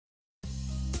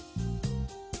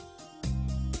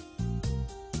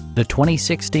The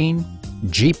 2016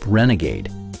 Jeep Renegade.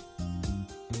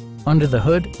 Under the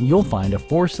hood, you'll find a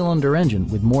 4-cylinder engine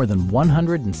with more than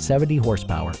 170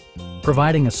 horsepower,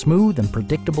 providing a smooth and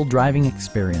predictable driving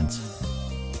experience.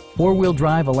 4-wheel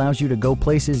drive allows you to go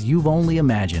places you've only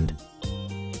imagined.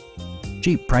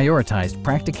 Jeep prioritized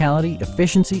practicality,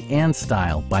 efficiency, and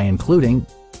style by including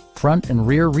front and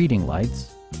rear reading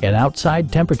lights, an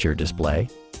outside temperature display,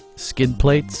 skid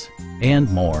plates,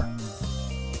 and more.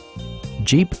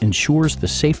 Jeep ensures the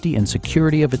safety and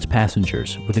security of its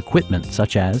passengers with equipment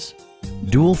such as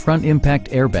dual front impact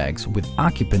airbags with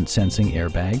occupant sensing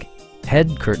airbag,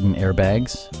 head curtain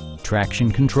airbags,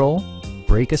 traction control,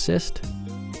 brake assist,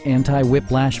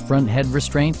 anti-whiplash front head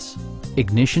restraints,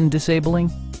 ignition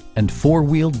disabling, and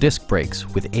 4-wheel disc brakes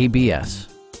with ABS.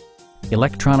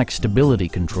 Electronic stability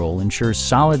control ensures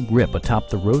solid grip atop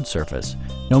the road surface,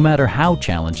 no matter how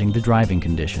challenging the driving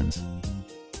conditions.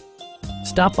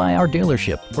 Stop by our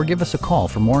dealership or give us a call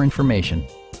for more information.